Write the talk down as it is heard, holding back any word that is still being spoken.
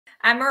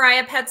I'm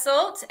Mariah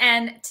Petzold,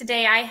 and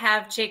today I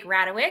have Jake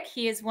Radawick.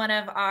 He is one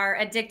of our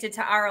Addicted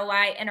to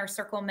ROI Inner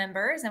Circle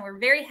members, and we're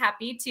very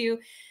happy to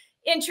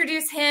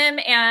introduce him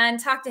and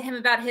talk to him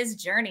about his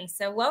journey.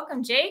 So,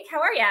 welcome, Jake. How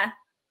are you?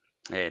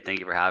 Hey, thank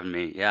you for having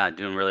me. Yeah,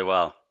 doing really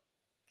well.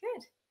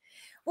 Good.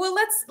 Well,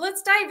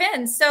 let's dive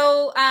in.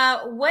 So,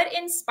 what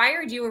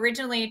inspired you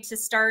originally to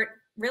start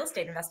real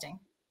estate investing?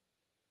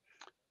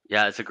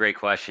 Yeah, it's a great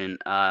question.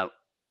 I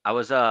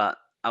was uh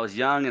I was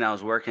young and I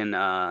was working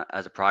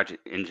as a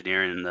project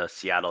engineer in the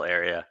Seattle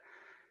area,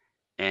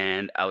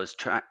 and I was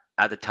trying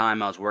at the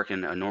time I was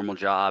working a normal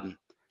job and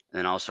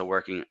then also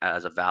working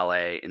as a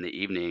valet in the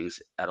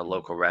evenings at a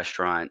local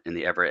restaurant in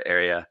the Everett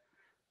area,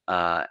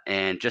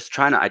 and just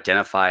trying to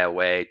identify a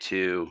way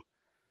to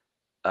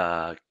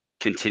uh,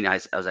 continue. I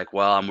was like,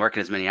 well, I'm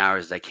working as many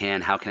hours as I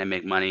can. How can I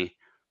make money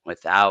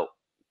without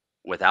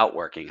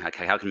working? How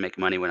can I make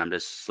money when I'm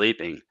just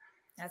sleeping?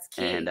 That's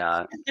And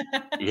key.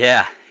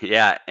 yeah,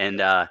 yeah. And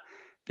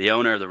the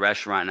owner of the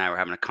restaurant and I were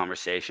having a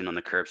conversation on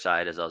the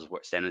curbside as I was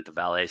standing at the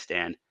valet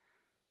stand,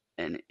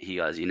 and he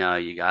goes, you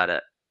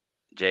gotta,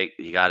 Jake,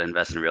 you gotta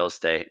invest in real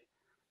estate.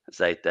 It's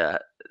like the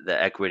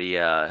equity,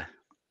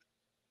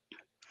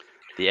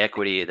 the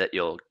equity that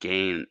you'll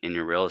gain in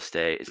your real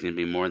estate is gonna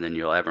be more than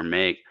you'll ever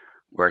make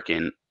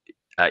working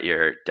at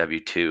your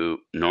W-2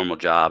 normal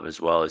job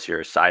as well as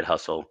your side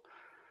hustle.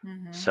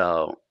 Hmm.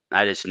 So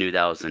I just knew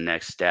that was the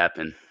next step,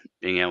 and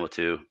being able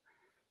to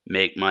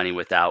make money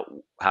without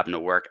having to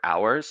work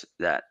hours,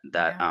 Yeah,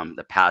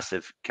 the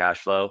passive cash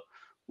flow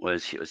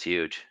was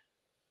huge.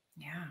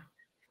 yeah.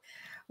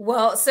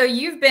 Well, so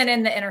you've been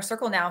in the inner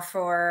circle now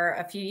for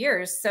a few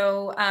years.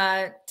 So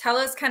tell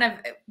us kind of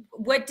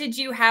what did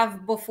you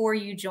have before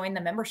you joined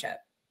the membership?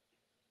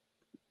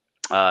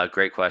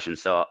 Great question.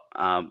 So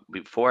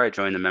before I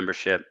joined the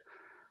membership,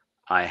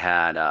 I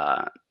had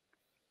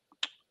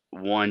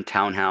one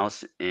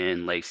townhouse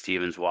in Lake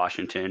Stevens,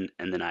 Washington,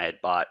 and then I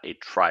had bought a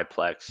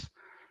triplex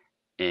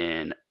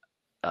in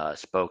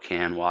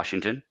Spokane,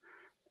 Washington,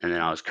 and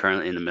then I Okay. was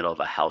currently in the middle of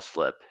a house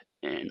flip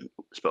in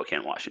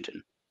Spokane,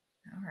 Washington.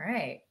 All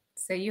right.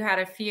 So you had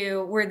a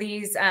few,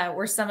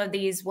 were some of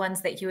these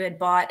ones that you had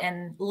bought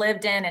and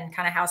lived in and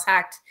kind of house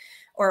hacked,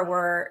 or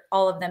were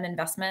all of them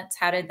investments?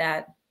 How did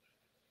that?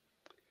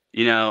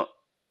 You know,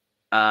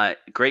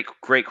 great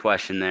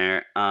question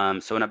there.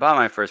 So when I bought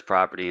my first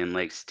property in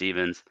Lake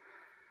Stevens,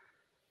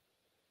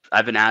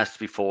 I've been asked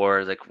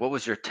before, like, what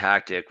was your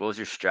tactic? What was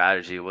your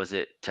strategy? Was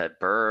it to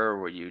burr?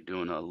 Were you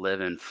doing a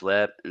live and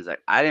flip? And it's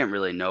like I didn't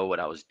really know what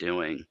I was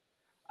doing.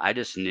 I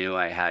just knew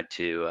I had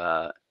to.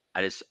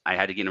 I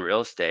had to get into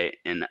real estate,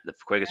 and the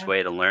quickest Yeah,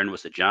 way to learn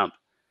was to jump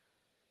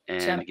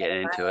jump and get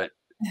into it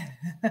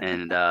in.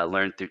 and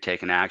learn through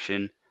taking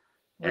action.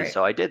 And Right.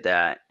 so I did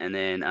that, and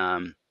then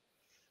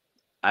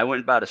I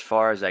went about as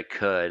far as I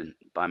could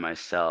by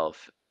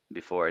myself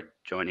before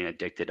joining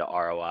Addicted to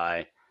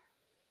ROI,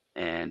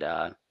 and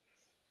I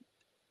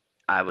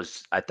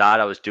thought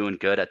I was doing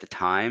good at the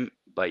time,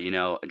 but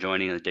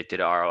joining Addicted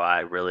to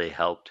ROI really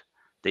helped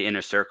the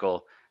inner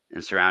circle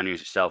and surrounding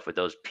yourself with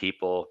those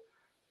people.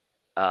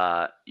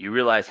 You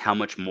realize how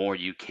much more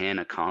you can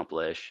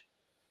accomplish,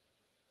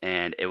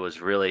 and it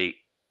was really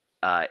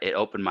it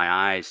opened my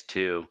eyes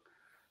to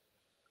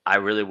I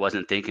really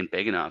wasn't thinking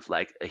big enough.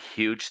 Like a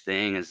huge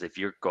thing is if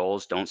your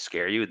goals don't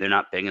scare you, they're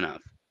not big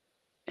enough.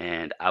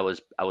 And I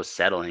was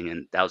settling,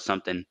 and that was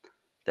something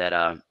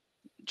that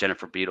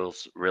Jennifer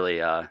Beatles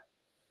really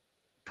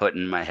put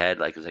in my head.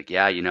 Like, it was like,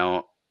 yeah,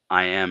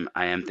 I am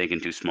thinking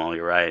too small.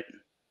 You're right.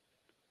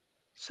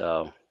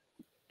 So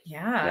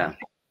Yeah. yeah.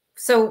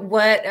 So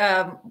what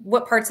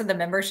parts of the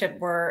membership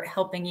were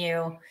helping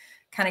you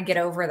kind of get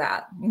over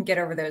that and get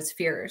over those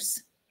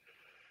fears?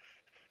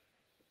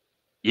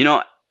 You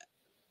know,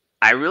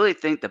 I really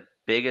think the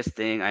biggest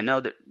thing I know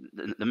that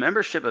the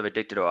membership of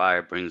Addicted to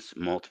AI brings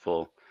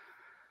multiple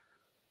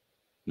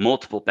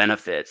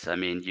benefits. I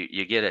mean,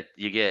 you get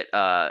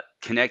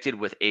connected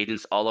with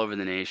agents all over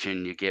the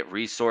nation. You get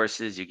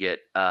resources. You get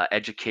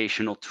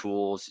educational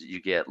tools.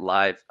 You get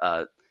live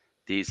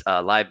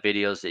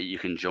videos that you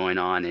can join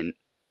on and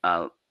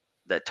uh,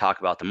 that talk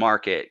about the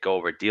market, go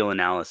over deal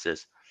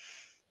analysis.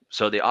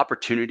 So the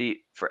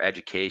opportunity for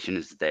education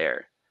is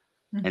there,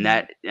 and Mhm.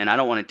 that I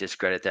don't want to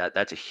discredit that.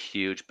 That's a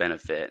huge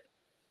benefit,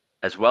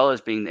 as well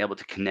as being able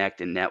to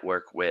connect and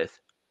network with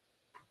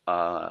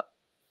uh,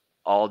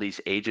 all these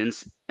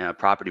agents,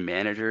 property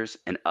managers,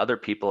 and other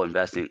people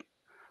investing.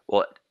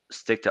 Well,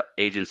 stick to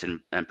agents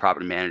and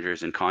property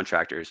managers and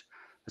contractors.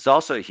 It's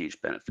also a huge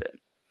benefit.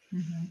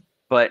 Mhm.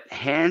 But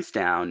hands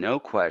down, no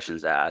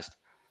questions asked,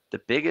 the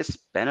biggest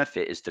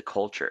benefit is the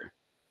culture.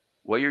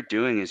 What you're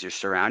doing is you're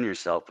surrounding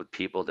yourself with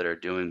people that are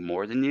doing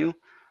more than you,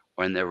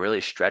 or and they're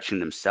really stretching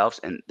themselves,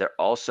 and they're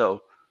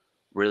also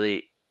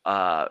really,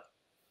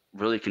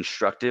 really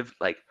constructive,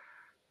 like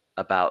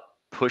about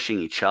pushing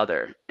each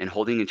other and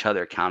holding each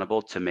other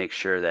accountable to make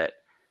sure that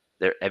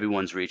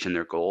everyone's reaching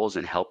their goals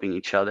and helping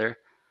each other.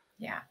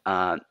 Yeah.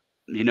 Uh,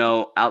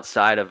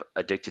 outside of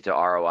Addicted to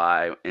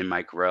ROI in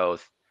my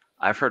growth,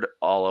 I've heard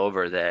all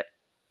over that.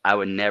 I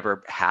would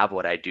never have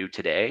what I do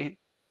today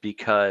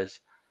because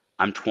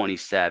I'm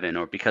 27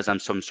 or because I'm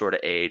some sort of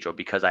age or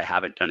because I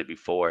haven't done it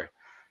before.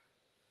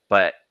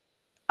 But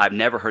I've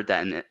never heard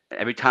that, and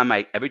every time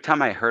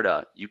I heard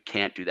a "You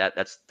can't do that.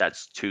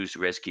 That's too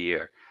risky,"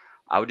 or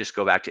I would just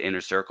go back to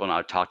Inner Circle and I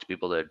would talk to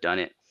people that have done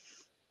it,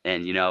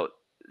 and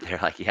they're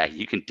like, "Yeah,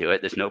 you can do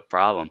it. There's no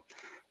problem."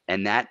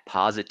 And that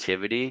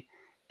positivity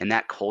and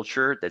that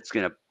culture that's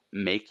gonna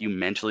make you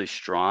mentally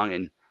strong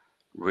and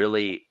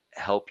really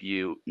help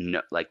you,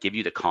 like, give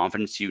you the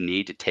confidence you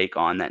need to take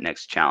on that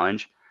next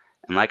challenge.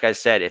 And like I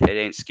said, if it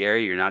ain't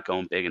scary, you're not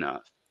going big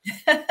enough.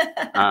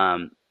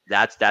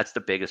 That's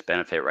the biggest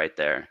benefit right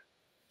there.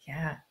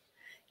 Yeah.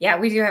 Yeah,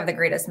 we do have the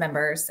greatest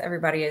members.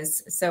 Everybody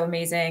is so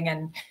amazing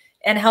and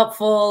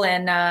helpful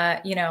and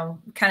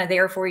kind of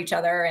there for each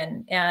other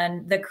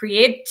and the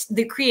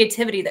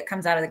creativity that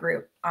comes out of the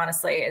group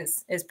honestly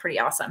is pretty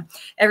awesome.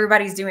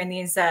 Everybody's doing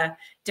these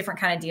different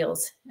kind of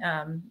deals.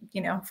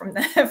 From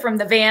the from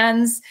the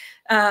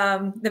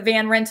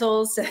van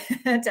rentals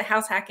to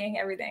house hacking,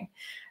 everything.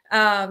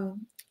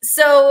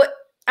 So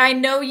I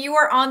know you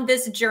are on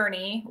this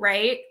journey,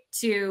 right?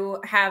 To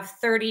have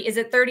 30, is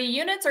it 30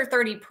 units or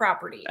 30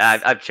 properties?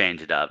 I've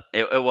changed it up.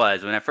 It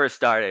was when I first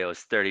started, it was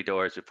 30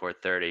 doors before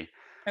 30,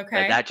 but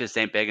Okay. that just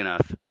ain't big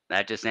enough.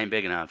 That just ain't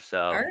big enough.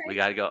 All So we right.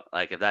 got to go.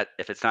 Like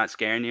if it's not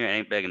scaring you, it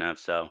ain't big enough.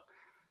 So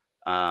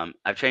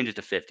I've changed it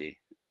to 50.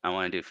 I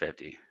want to do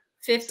 50.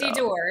 50 So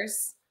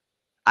doors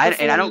I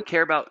before you I don't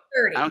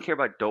 30. care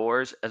about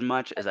doors as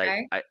much as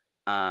Okay.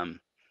 um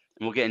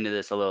we'll get into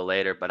this a little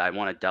later, but I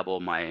want to double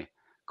my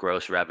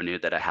gross revenue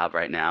that I have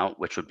right now,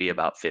 which would be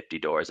about 50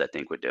 doors. I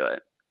think would do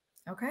it.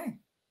 Okay.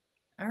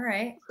 All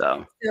right.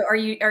 So So are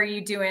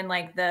you doing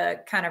like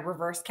the kind of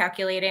reverse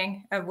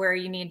calculating of where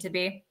you need to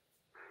be?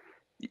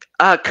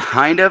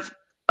 kind of.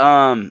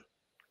 Um,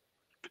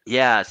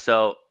 yeah.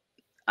 So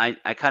I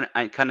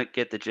kind of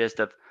get the gist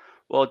of,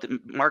 well, the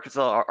markets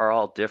are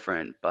all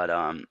different, but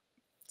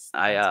That's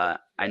I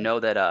true. know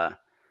that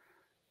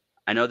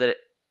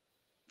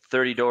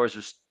 30 doors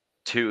was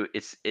too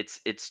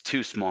it's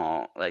too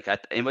small. Like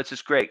and which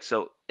is great.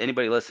 So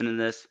anybody listening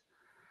to this,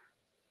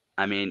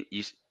 I mean,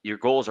 your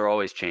goals are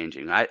always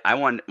changing. I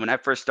want when I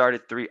first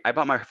started I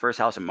bought my first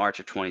house in March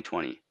of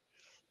 2020,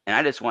 and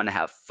I just wanted to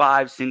have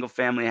 5 single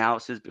family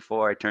houses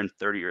before I turned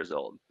 30 years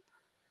old.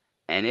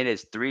 And it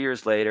is 3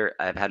 years later.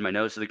 I've had my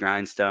nose to the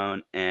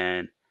grindstone,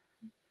 and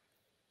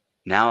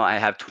now I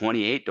have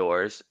 28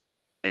 doors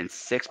and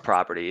 6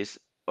 properties,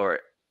 or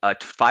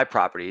 5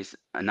 properties,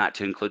 not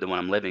to include the one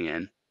I'm living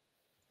in,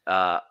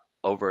 uh,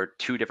 over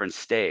 2 different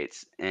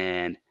states.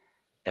 And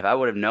if I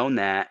would have known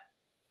that,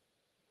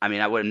 I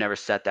mean, I would have never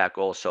set that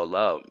goal so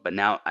low. But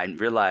now I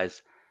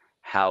realize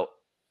how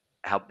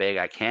how big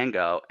I can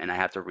go, and I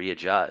have to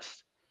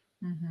readjust.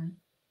 Mhm.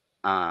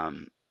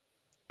 Um,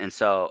 and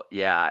so,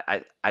 yeah,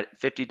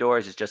 50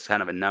 doors is just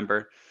kind of a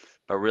number,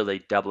 but really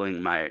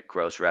doubling my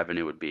gross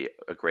revenue would be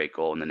a great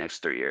goal in the next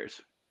 3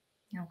 years.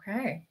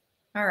 Okay.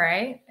 All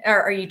right.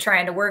 Are you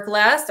trying to work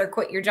less or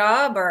quit your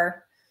job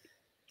or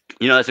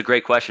That's a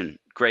great question.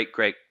 Great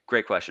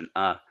question.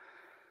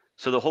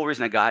 So the whole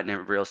reason I got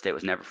into real estate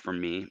was never for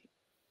me.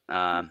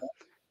 Um,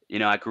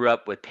 I grew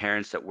up with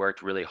parents that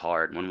worked really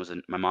hard.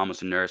 My mom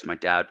was a nurse. My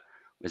dad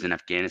was in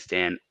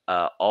Afghanistan.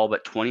 All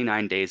but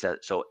 29 days.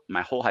 So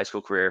my whole high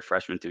school career,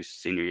 freshman through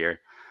senior year,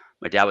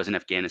 my dad was in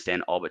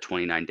Afghanistan all but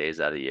 29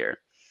 days out of the year,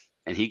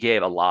 and he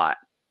gave a lot.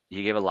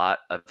 He gave a lot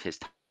of his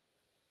time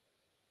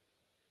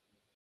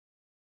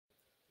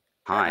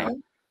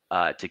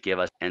uh-oh. to give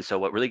us. And so,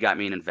 what really got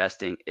me in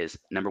investing is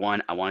number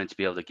one, I wanted to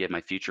be able to give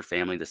my future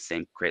family the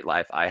same great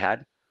life I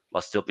had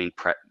while still being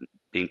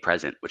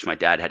present, which my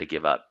dad had to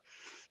give up.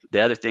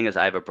 The other thing is,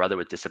 I have a brother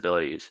with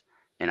disabilities,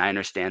 and I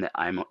understand that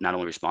I'm not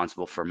only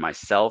responsible for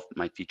myself,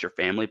 my future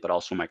family, but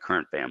also my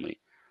current family.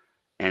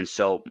 And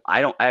so,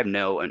 I have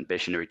no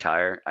ambition to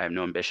retire. I have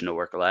no ambition to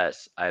work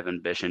less. I have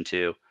ambition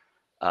to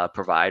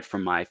provide for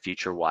my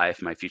future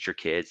wife, my future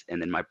kids,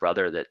 and then my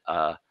brother that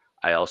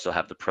I also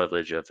have the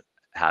privilege of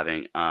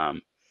having.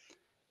 And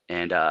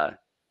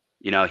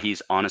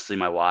he's honestly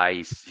my why.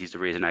 He's the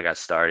reason I got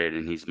started,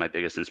 and he's my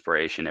biggest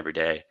inspiration every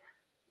day.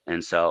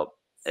 And so,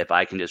 if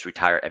I can just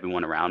retire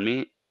everyone around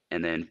me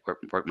and then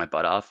work my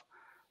butt off,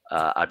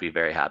 I'd be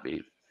very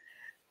happy.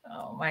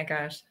 Oh my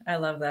gosh. I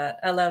love that.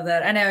 I love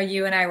that. I know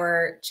you and I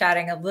were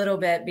chatting a little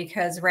bit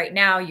because right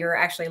now you're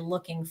actually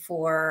looking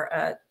for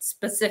a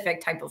specific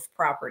type of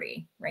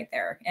property right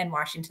there in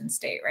Washington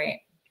State, right?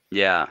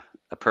 Yeah,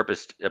 a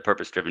purpose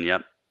driven.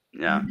 Yep.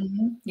 Yeah.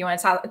 You want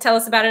to tell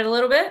us about it a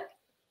little bit?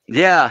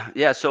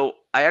 Yeah. So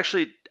I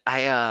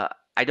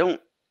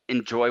don't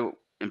enjoy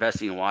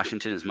investing in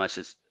Washington as much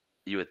as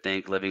you would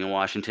think living in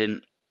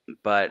Washington,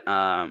 but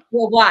Well,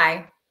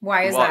 why?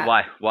 Why is that?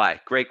 why?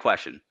 Great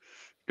question.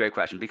 Great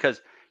question.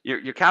 Because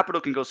your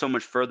capital can go so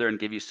much further and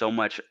give you so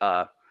much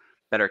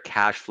better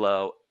cash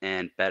flow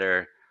and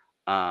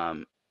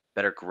um,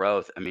 better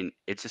growth. I mean,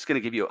 it's just going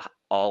to give you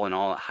all in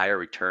all a higher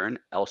return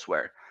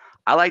elsewhere.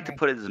 I like to Right.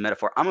 put it as a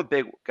metaphor. I'm a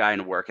big guy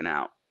into working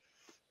out.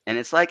 And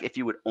it's like if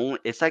you would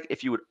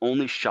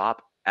only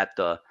shop at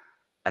the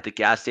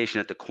gas station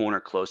at the corner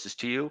closest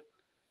to you,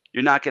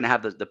 you're not going to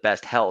have the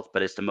best health,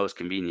 but it's the most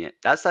convenient.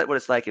 That's like what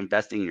it's like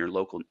investing in your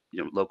local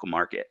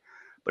market.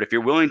 But if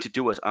you're willing to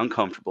do what's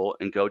uncomfortable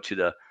and go to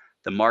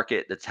the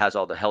market that has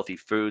all the healthy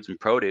foods and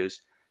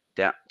produce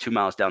down 2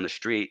 miles down the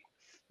street,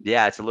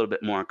 yeah, it's a little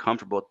bit more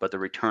uncomfortable, but the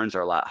returns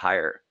are a lot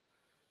higher.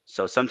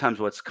 So sometimes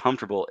what's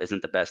comfortable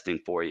isn't the best thing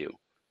for you.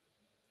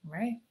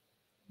 Right.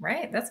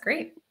 Right. That's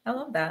great. I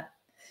love that.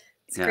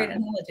 It's a great Yeah.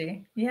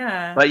 analogy.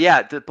 Yeah. But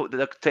yeah,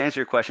 to answer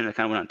your question, I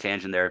kind of went on a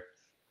tangent there.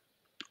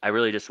 I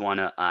really just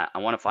I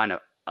want to find a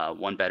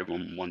one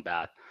bedroom, one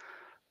bath,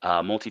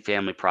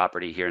 multifamily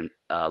property here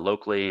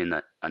locally in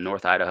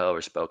North Idaho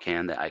or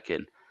Spokane that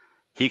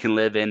he can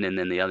live in, and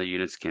then the other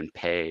units can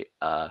pay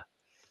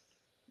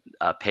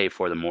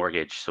for the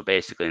mortgage. So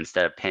basically,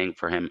 instead of paying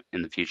for him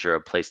in the future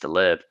a place to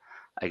live,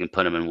 I can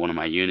put him in one of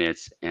my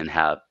units and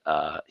have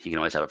he can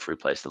always have a free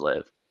place to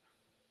live.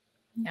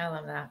 I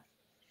love that.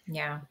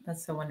 Yeah,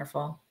 that's so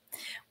wonderful. Yeah,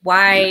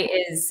 Why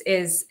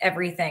is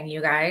everything, you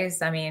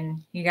guys. I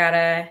mean, you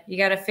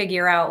gotta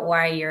figure out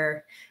why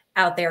you're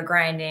out there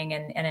grinding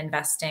and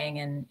investing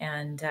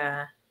and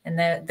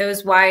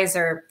those whys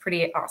are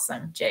pretty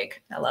awesome,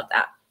 Jake. I love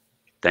that.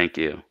 thank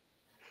you.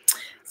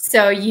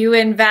 So you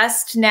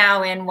invest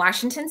now in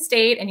Washington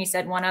State, and you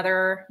said one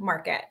other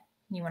market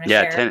you want to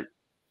Yeah, share.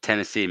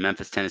 Tennessee,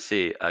 Memphis,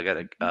 Tennessee. I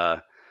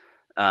got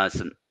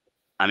some.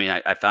 I mean,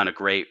 I found a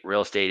great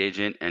real estate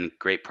agent and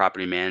great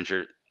property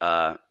manager.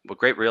 Well,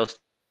 great real estate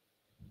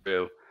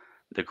through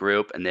the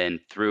group, and then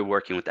through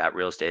working with that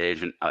real estate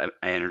agent, I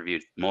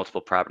interviewed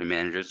multiple property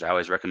managers. I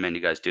always recommend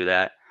you guys do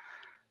that.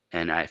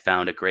 And I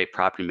found a great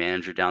property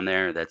manager down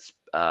there that's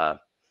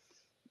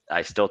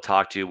I still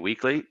talk to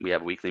weekly. We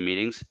have weekly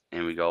meetings,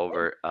 and we go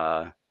over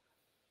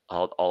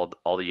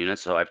all the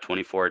units. So I have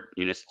 24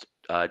 units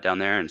down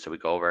there, and so we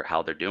go over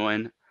how they're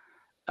doing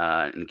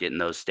and getting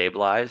those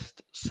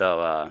stabilized.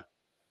 So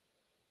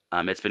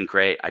it's been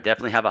great. I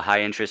definitely have a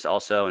high interest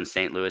also in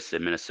St. Louis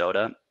and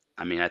Minnesota.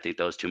 I mean, I think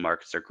those two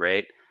markets are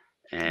great.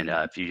 And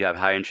Yeah. if you have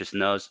high interest in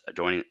those,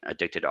 joining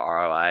Addicted to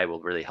ROI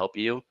will really help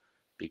you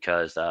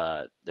because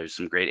there's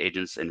some great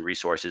agents and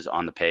resources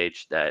on the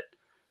page that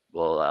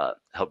will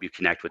help you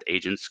connect with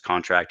agents,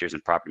 contractors,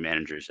 and property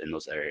managers in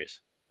those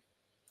areas.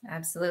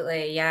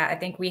 Absolutely. Yeah. I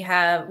think we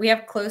have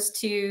close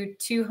to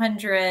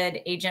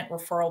 200 agent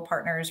referral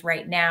partners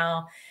right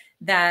now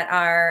that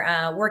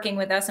are working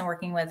with us and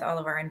working with all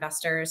of our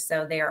investors.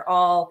 So they are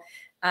all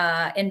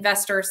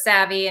investor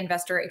savvy,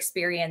 investor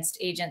experienced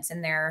agents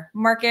in their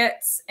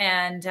markets.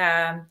 And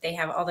they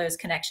have all those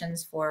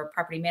connections for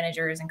property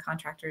managers and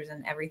contractors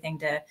and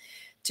everything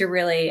to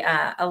really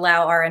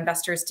allow our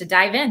investors to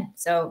dive in.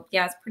 So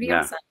yeah, it's pretty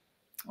Yeah, awesome.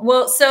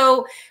 Well,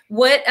 so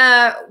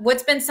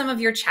what's been some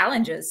of your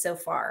challenges so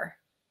far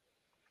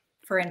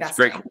for it's a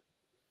great, investing?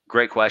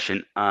 great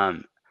question.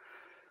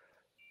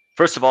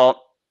 First of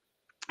all,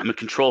 I'm a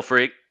control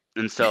freak,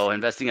 and so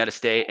investing out of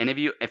state. And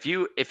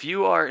if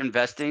you are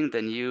investing,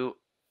 then you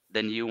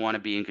want to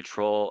be in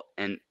control.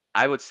 And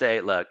I would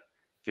say, look,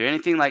 if you're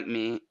anything like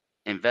me,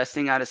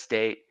 investing out of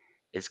state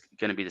is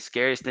going to be the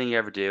scariest thing you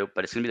ever do,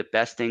 but it's going to be the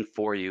best thing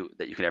for you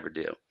that you could ever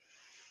do.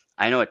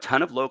 I know a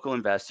ton of local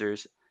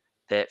investors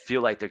that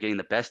feel like they're getting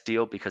the best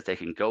deal because they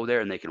can go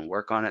there and they can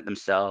work on it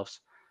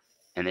themselves,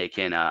 and they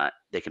can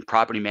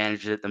property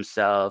manage it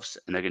themselves,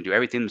 and they're going to do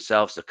everything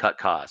themselves to cut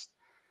costs.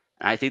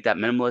 And I think that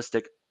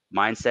minimalistic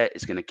mindset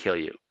is going to kill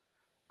you.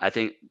 I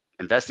think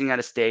investing out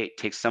of state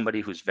takes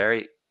somebody who's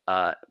very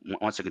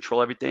wants to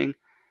control everything,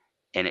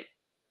 and it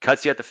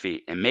cuts you at the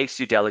feet and makes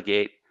you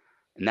delegate.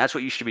 And that's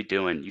what you should be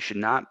doing. You should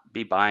not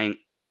be buying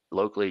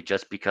locally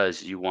just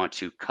because you want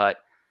to cut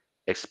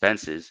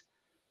expenses.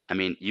 I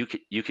mean,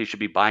 should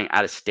be buying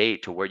out of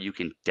state to where you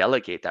can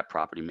delegate that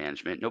property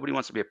management. Nobody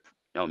wants to be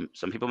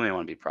some people may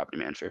want to be a property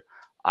manager.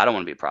 I don't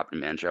want to be a property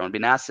manager. I want to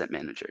be an asset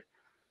manager.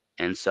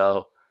 And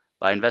so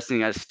by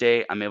investing out of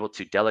state, I'm able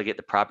to delegate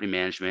the property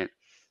management.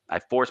 I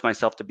force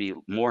myself to be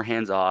more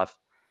hands off.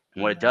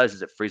 And what it Yeah. does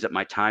is it frees up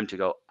my time to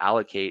go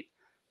allocate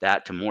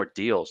that to more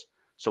deals.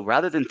 So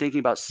rather than thinking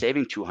about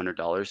saving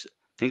 $200,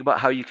 think about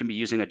how you can be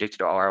using Addicted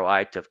to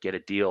ROI to get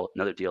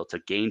another deal to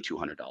gain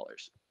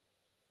 $200.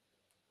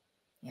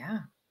 Yeah.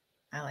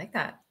 I like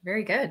that.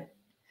 Very good.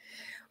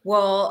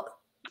 Well,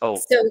 Oh,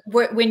 so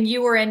when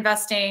you were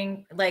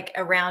investing like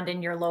around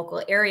in your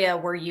local area,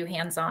 were you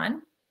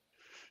hands-on?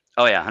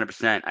 oh yeah,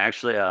 100%. I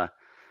actually,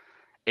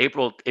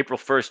 April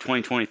 1st,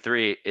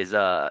 2023 is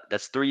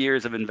that's 3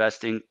 years of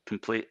investing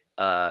complete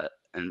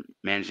and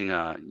managing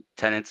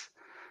tenants.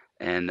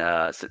 And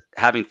so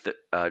having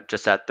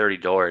just at 30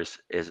 doors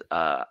is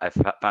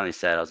finally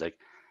said, I was like,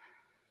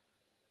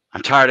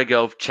 I'm tired of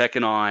go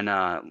checking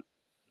on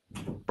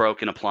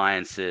broken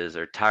appliances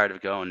or tired of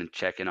going and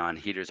checking on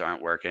heaters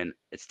aren't working.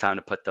 It's time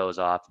to put those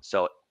off.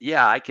 So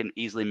yeah, I can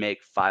easily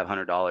make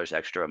 $500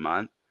 extra a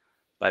month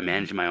by Yeah.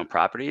 managing my own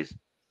properties,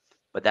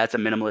 but that's a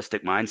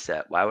minimalistic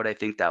mindset. Why would I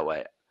think that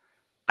way?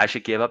 I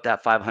should give up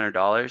that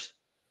 $500,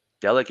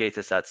 delegate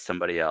this out to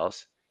somebody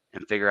else,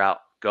 and figure out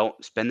go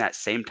spend that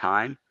same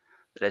time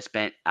that I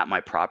spent at my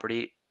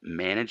property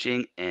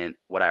managing and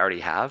what I already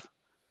have,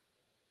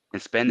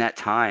 and spend that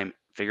time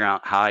figuring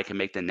out how I can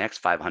make the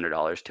next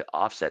 $500 to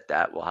offset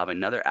that while having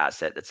another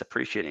asset that's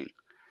appreciating.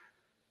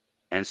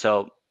 And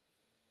so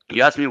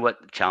you asked me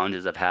what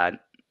challenges I've had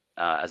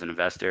as an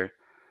investor.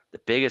 The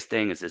biggest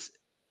thing is this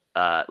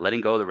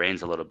letting go of the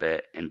reins a little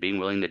bit and being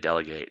willing to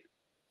delegate.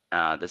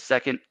 The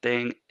second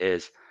thing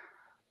is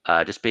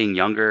just being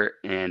younger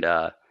and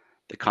the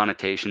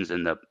connotations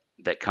and the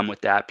that come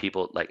with that.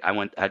 People like I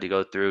had to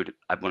go through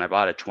when I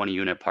bought a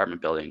 20-unit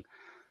apartment building.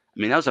 I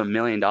mean, that was $1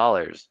 million,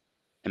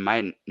 and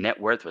my net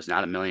worth was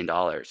not $1 million,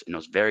 and it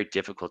was very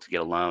difficult to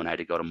get a loan. I had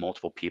to go to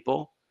multiple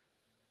people.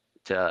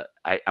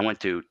 I went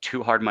to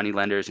two hard money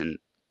lenders and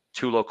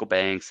two local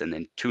banks, and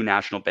then two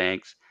national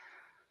banks.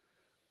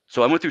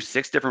 So I went through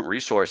six different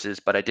resources,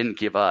 but I didn't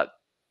give up.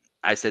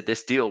 I said,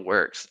 this deal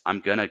works.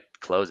 I'm going to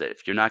close it.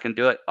 If you're not going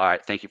to do it, all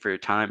right, thank you for your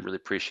time. Really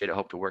appreciate it.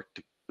 Hope to work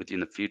with you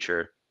in the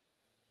future.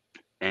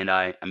 And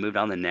I moved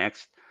on to the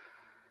next,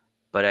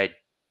 but I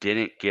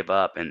didn't give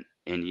up. And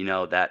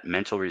that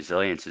mental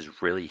resilience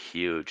is really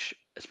huge,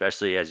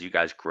 especially as you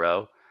guys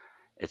grow.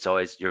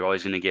 You're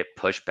always going to get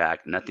pushback.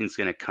 Nothing's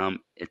going to come.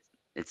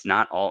 It's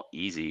not all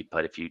easy,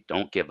 but if you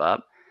don't give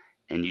up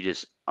and you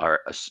just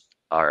are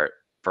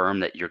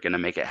firm that you're going to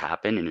make it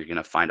happen and you're going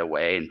to find a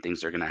way and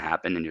things are going to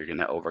happen and you're going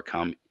to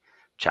overcome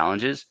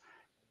challenges,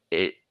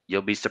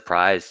 you'll be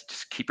surprised.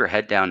 Just keep your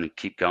head down and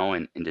keep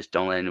going and just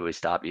don't let anybody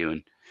stop you.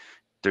 And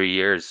 3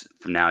 years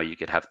from now, you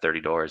could have 30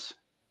 doors.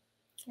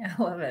 I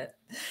love it.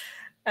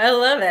 I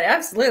love it.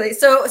 Absolutely.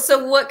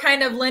 So what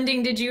kind of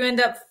lending did you end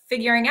up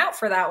figuring out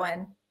for that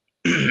one?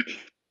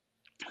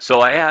 So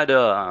I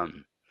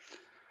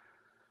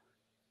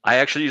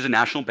actually use a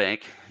national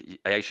bank.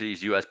 I actually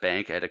use US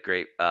Bank. I had a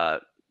great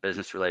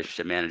business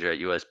relationship manager at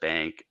US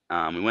Bank.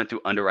 We went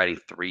through underwriting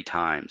 3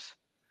 times.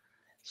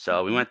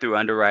 So we went through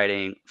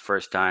underwriting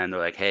first time. They're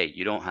like, hey,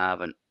 you don't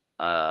have you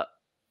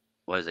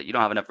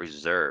don't have enough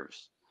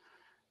reserves.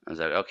 I was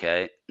like,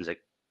 okay. He's like,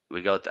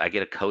 I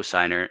get a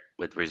cosigner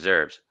with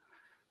reserves.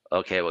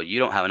 Okay, well, you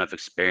don't have enough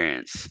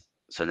experience.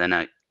 So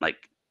then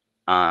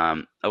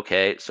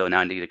okay, so now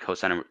I need a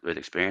cosigner with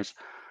experience.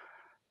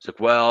 It's like,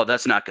 well,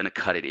 that's not going to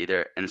cut it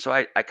either. And so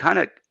I've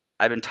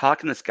been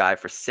talking to this guy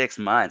for 6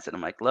 months, and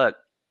I'm like, look,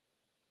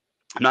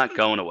 I'm not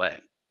going away.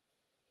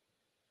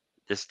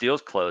 This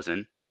deal's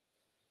closing.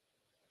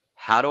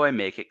 How do I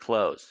make it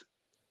close?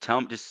 Tell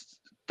him,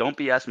 just don't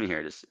BS me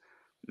here. Just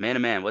man to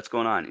man, what's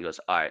going on? He goes,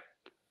 all right,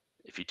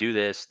 if you do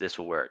this, this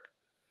will work.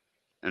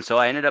 And so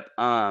I ended up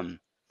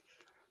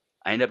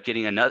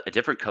getting a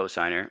different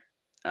cosigner,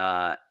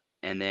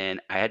 and then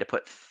I had to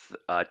put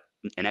an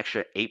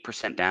extra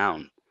 8%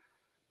 down.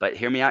 But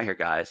hear me out here,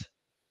 guys.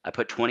 I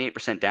put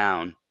 28%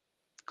 down,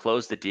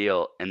 closed the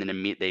deal, and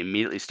then they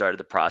immediately started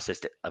the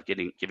process of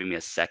giving me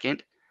a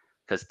second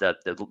because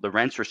the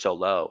rents were so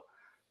low.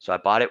 So I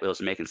bought it. It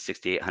was making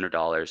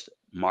 $6,800.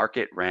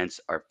 Market rents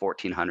are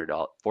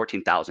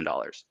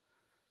 $14,000.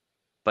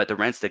 But the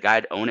rents, the guy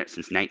had owned it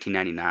since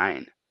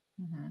 1999,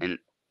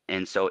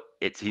 and so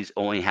he's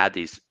only had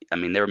these. I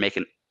mean, they were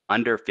making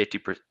under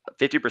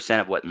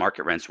 50% of what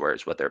market rents were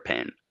is what they're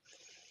paying.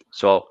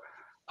 So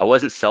I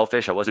wasn't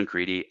selfish. I wasn't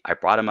greedy. I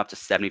brought him up to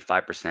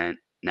 75%.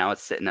 Now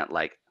it's sitting at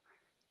like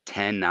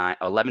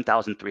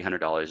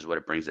 $11,300 is what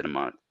it brings in a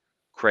month.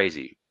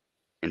 Crazy.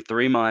 In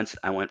 3 months,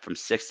 I went from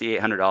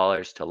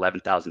 $6,800 to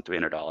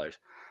 $11,300.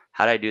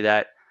 How did I do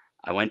that?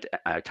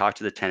 I talked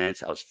to the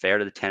tenants. I was fair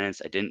to the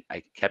tenants.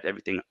 I kept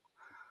everything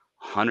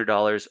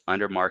 $100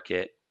 under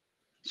market,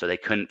 so they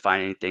couldn't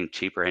find anything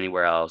cheaper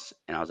anywhere else.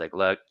 And I was like,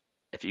 look,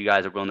 if you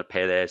guys are willing to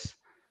pay this,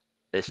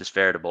 this is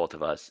fair to both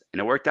of us. And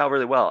it worked out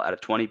really well. Out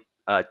of 20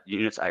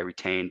 units, I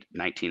retained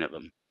 19 of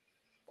them.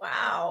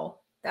 Wow.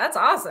 That's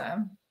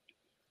awesome.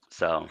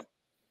 So,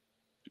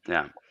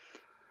 yeah.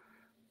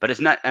 But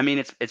it's not, I mean,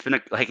 it's been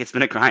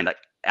a grind. Like,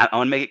 I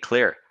want to make it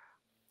clear.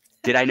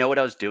 Did I know what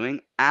I was doing?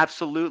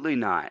 Absolutely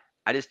not.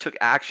 I just took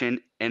action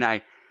and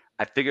I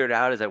figured it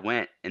out as I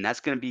went. And that's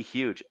going to be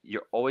huge.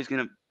 You're always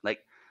going to,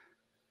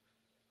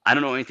 I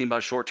don't know anything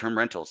about short-term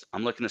rentals.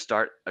 I'm looking to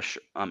start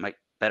my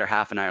better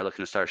half and I are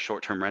looking to start a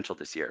short-term rental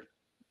this year.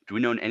 Do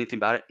we know anything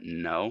about it?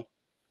 No.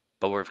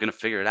 But we're going to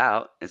figure it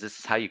out. This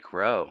is how you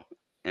grow.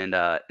 And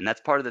that's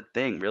part of the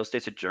thing. Real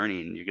estate's a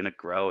journey, and you're going to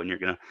grow, and you're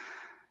going to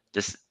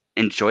just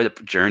enjoy the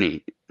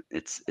journey.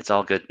 It's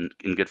all good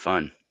and good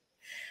fun.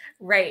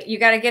 Right. You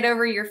got to get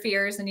over your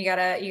fears, and you got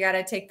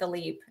to take the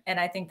leap. And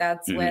I think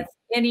that's with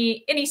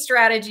any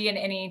strategy and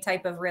any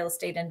type of real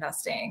estate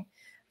investing,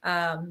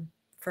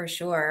 for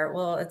sure.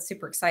 Well, it's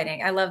super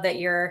exciting. I love that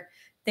you're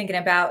thinking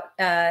about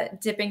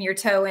dipping your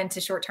toe into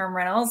short-term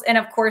rentals. And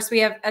of course, we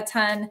have a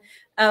ton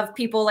of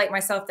people like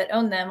myself that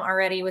own them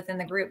already within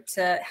the group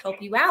to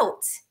help you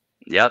out.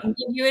 Yep. And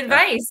give you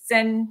advice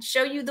and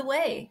show you the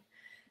way.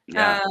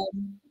 Yeah.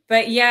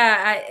 But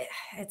yeah,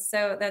 that's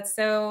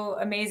so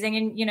amazing.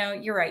 And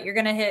you're right. You're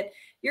gonna hit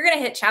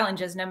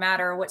challenges no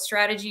matter what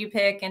strategy you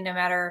pick and no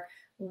matter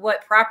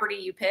what property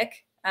you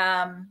pick.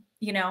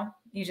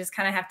 You just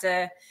kind of have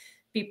to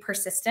be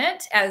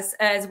persistent, as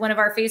one of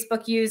our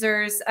Facebook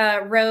users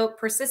wrote,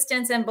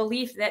 persistence and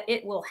belief that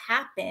it will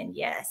happen.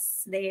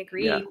 Yes, they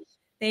agree. Yeah.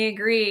 They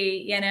agree.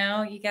 You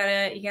know, you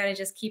gotta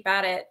just keep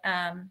at it.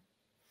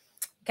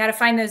 Gotta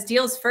find those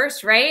deals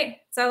first, right?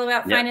 It's all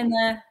about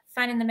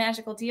finding the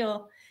magical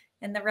deal,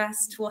 and the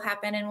rest will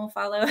happen and will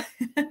follow.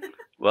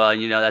 Well,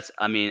 you know, that's,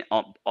 I mean,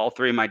 all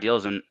three of my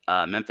deals in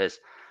Memphis,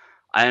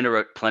 I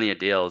underwrote plenty of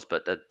deals,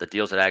 but the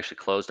deals that I actually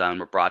closed on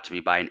were brought to me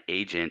by an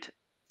agent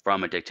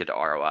from Addicted to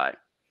ROI.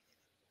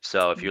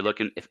 So if you're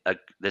looking, if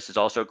this is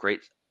also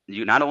great,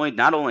 you not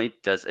only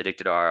does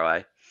Addicted to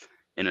ROI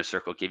Inner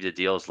Circle give you the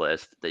deals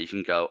list that you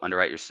can go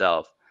underwrite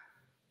yourself,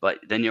 but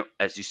then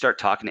as you start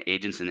talking to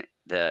agents in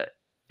the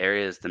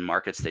areas, the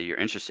markets that you're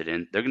interested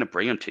in, they're going to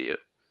bring them to you.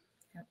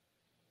 Yep.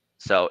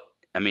 So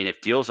I mean,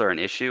 if deals are an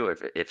issue,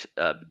 if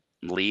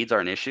leads are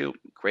an issue,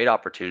 great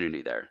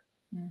opportunity there.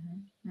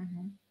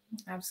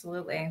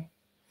 Absolutely.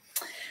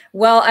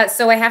 Well,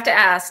 so I have to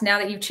ask, now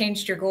that you've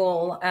changed your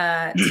goal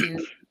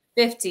to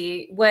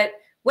 50, what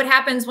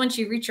happens once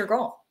you reach your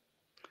goal?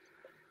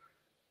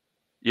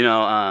 You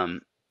know,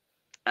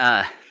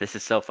 this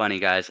is so funny,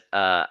 guys. You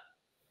know,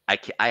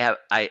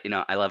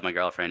 I love my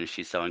girlfriend and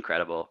she's so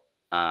incredible.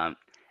 And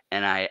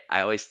I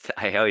always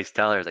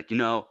tell her, like, you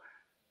know,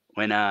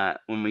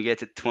 when we get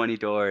to 20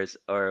 doors,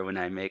 or when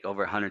I make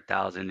over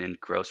 100,000 in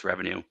gross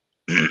revenue,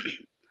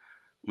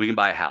 we can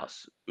buy a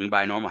house. We can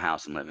buy a normal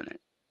house and live in it.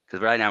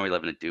 Because right now we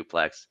live in a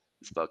duplex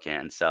in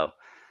Spokane. So,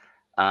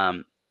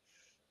 all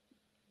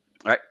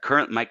right,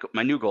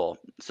 my new goal.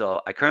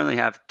 So I currently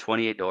have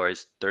 28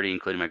 doors, 30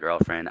 including my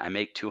girlfriend. I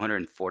make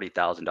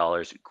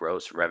 $240,000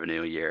 gross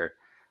revenue a year.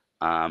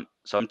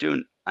 So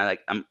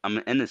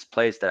I'm in this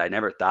place that I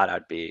never thought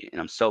I'd be,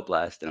 and I'm so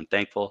blessed and I'm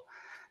thankful.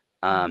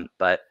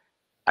 But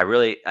I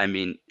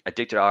mean,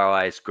 Addicted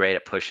ROI is great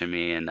at pushing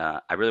me, and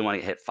I really want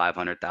to hit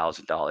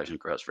 $500,000 in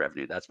gross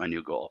revenue. That's my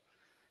new goal.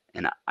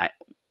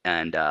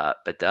 And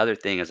but the other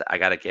thing is I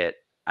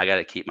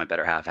gotta keep my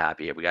better half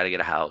happy. We gotta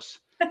get a house.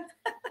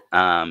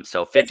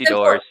 So 50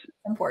 doors,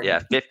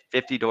 yeah,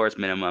 50 doors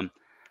minimum,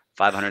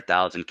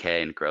 500,000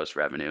 K in gross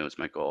revenue is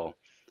my goal.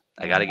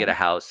 I gotta get a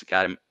house.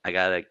 I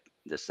gotta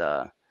just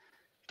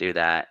do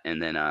that,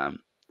 and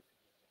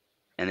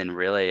then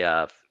really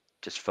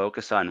just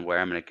focus on where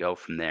I'm gonna go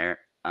from there.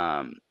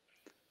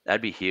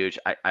 That'd be huge.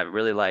 I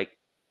really like.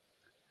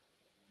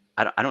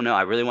 I don't know.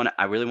 I really want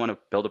to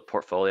build a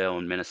portfolio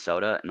in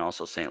Minnesota and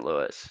also St.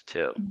 Louis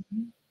too.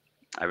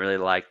 I really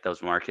like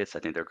those markets. I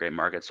think they're great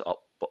markets.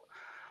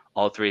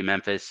 All three: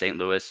 Memphis, St.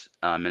 Louis,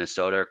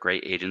 Minnesota.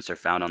 Great agents are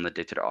found on the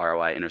Addicted to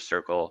ROI Inner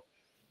Circle.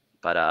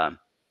 But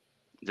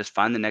just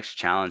find the next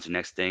challenge, the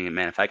next thing. And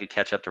man, if I could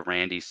catch up to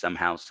Randy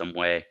somehow, some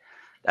way,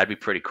 that'd be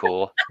pretty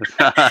cool.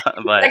 But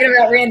talking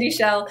about Randy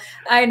Shell,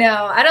 I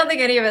know. I don't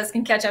think any of us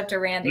can catch up to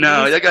Randy.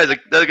 No, that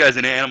guy's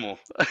an animal.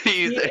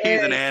 He's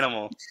an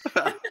animal.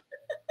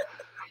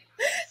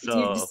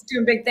 So he's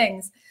doing big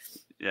things.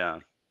 Yeah.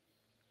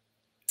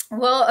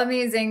 Well,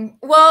 amazing.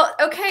 Well,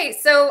 okay.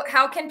 So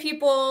how can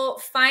people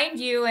find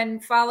you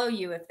and follow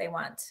you if they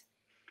want?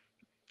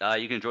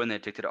 You can join the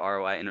Addicted to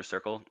ROI Inner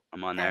Circle.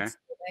 I'm on there.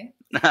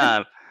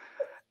 Absolutely.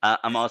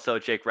 I'm also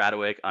Jake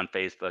Radawick on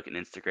Facebook and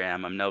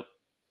Instagram. I'm no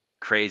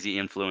crazy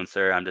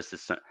influencer. I'm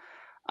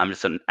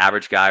just an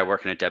average guy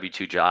working a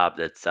W-2 job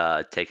that's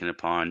taken it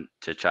upon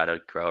to try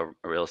to grow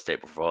a real estate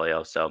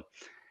portfolio. So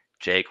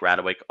Jake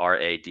Radawick,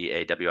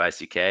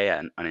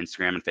 Radawick, on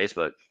Instagram and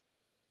Facebook.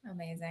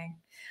 Amazing.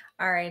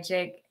 All right,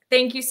 Jake.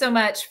 Thank you so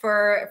much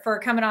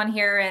for coming on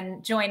here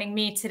and joining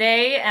me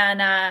today,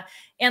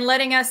 and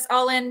letting us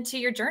all into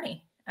your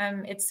journey.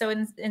 It's so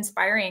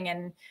inspiring,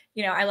 and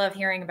you know, I love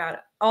hearing about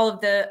all of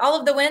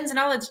the wins and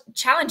all the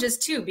challenges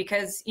too,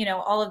 because you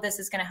know, all of this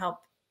is going to help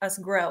us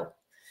grow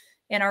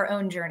in our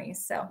own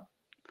journeys. So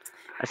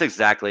that's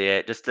exactly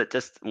it.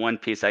 Just one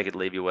piece I could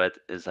leave you with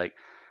is, like,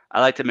 I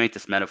like to make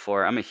this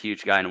metaphor. I'm a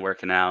huge guy in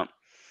working out,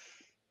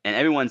 and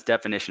everyone's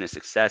definition of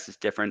success is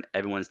different.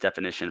 Everyone's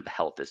definition of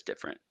health is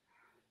different.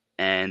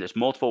 And there's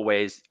multiple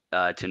ways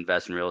to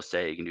invest in real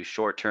estate. You can do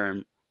short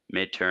term,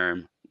 mid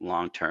term,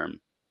 long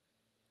term.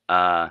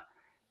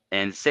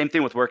 And same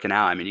thing with working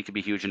out. I mean, you could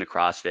be huge into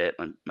CrossFit.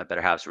 My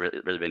better half's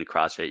really big into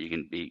CrossFit. You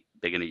can be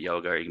big into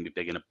yoga, or you can be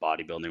big into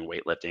bodybuilding,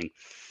 weightlifting.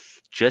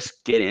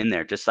 Just get in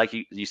there. Just like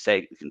you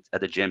say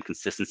at the gym,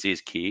 consistency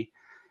is key.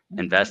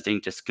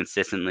 Investing, just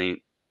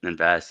consistently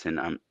invest,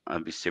 and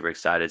I'll be super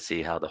excited to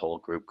see how the whole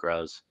group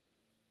grows.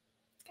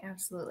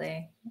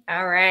 Absolutely.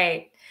 All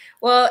right.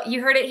 Well,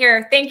 you heard it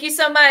here. Thank you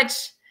so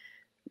much.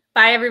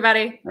 Bye,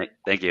 everybody.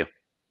 Thank you.